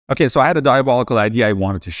Okay, so I had a diabolical idea I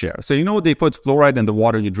wanted to share. So you know they put fluoride in the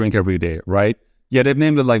water you drink every day, right? Yeah, they've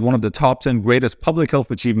named it like one of the top 10 greatest public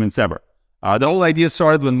health achievements ever. The whole idea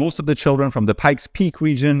started when most of the children from the Pikes Peak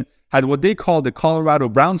region had what they called the Colorado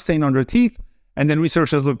brown stain on their teeth. And then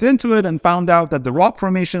researchers looked into it and found out that the rock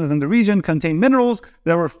formations in the region contained minerals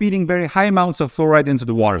that were feeding very high amounts of fluoride into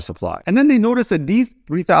the water supply. And then they noticed that these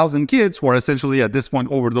 3,000 kids who are essentially at this point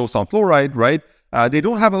overdosed on fluoride, right? They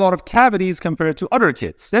don't have a lot of cavities compared to other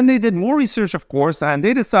kids. Then they did more research, of course, and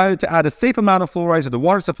they decided to add a safe amount of fluoride to the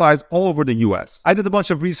water supplies all over the US. I did a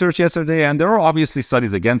bunch of research yesterday, and there are obviously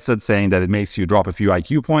studies against it saying that it makes you drop a few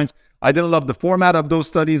IQ points. I didn't love the format of those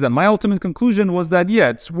studies, and my ultimate conclusion was that, yeah,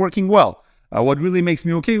 it's working well. What really makes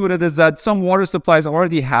me okay with it is that some water supplies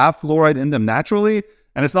already have fluoride in them naturally.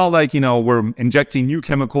 And it's not like, we're injecting new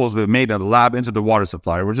chemicals we've made in a lab into the water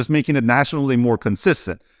supply. We're just making it nationally more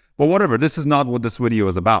consistent. But whatever, this is not what this video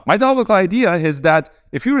is about. My topical idea is that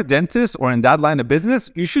if you're a dentist or in that line of business,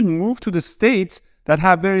 you should move to the states that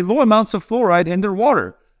have very low amounts of fluoride in their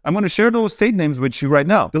water. I'm going to share those state names with you right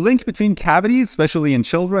now. The link between cavities, especially in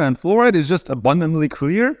children, and fluoride is just abundantly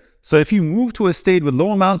clear. So if you move to a state with low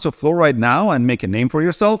amounts of fluoride now and make a name for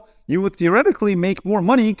yourself, you would theoretically make more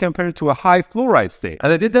money compared to a high fluoride state.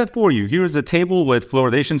 And I did that for you. Here's a table with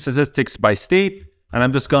fluoridation statistics by state. And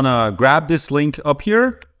I'm just going to grab this link up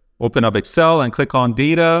here, open up Excel and click on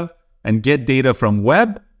data and get data from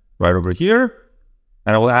web right over here.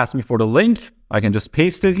 And it will ask me for the link. I can just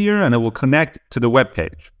paste it here and it will connect to the web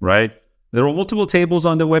page, right? There are multiple tables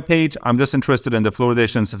on the web page. I'm just interested in the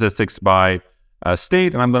fluoridation statistics by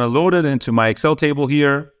state, and I'm going to load it into my Excel table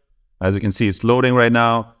here. As you can see, it's loading right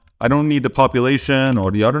now. I don't need the population or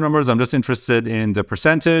the other numbers. I'm just interested in the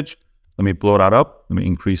percentage. Let me blow that up. Let me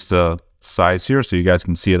increase the size here so you guys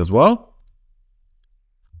can see it as well.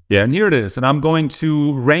 Yeah, and here it is. And I'm going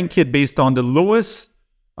to rank it based on the lowest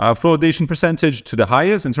fluoridation percentage to the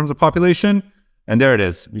highest in terms of population. And there it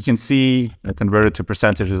is. You can see I convert it to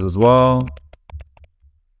percentages as well.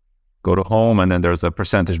 Go to home, and then there's a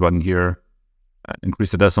percentage button here.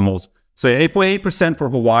 Increase the decimals. So 8.8% for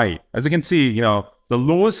Hawaii. As you can see, the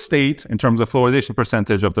lowest state in terms of fluoridation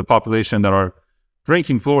percentage of the population that are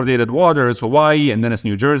drinking fluoridated water is Hawaii, and then it's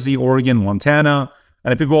New Jersey, Oregon, Montana.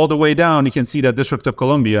 And if you go all the way down, you can see that District of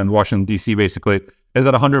Columbia and Washington, D.C. basically is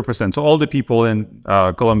at 100%. So all the people in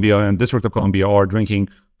Columbia and District of Columbia are drinking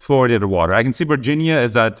fluoridated water. I can see Virginia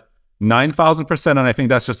is at 9,000%, and I think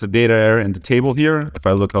that's just a data error in the table here. If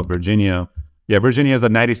I look up Virginia, yeah, Virginia is at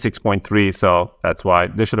 96.3, so that's why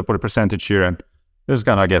they should have put a percentage here, and they're just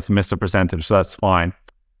gonna, I guess, miss a percentage, so that's fine.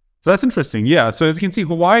 So that's interesting, yeah. So as you can see,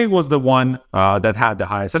 Hawaii was the one that had the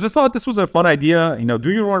highest. I just thought this was a fun idea. Do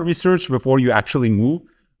your own research before you actually move.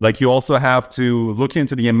 Like, you also have to look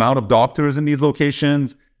into the amount of doctors in these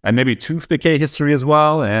locations and maybe tooth decay history as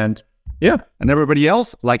well. And yeah, and everybody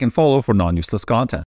else, like and follow for non-useless content.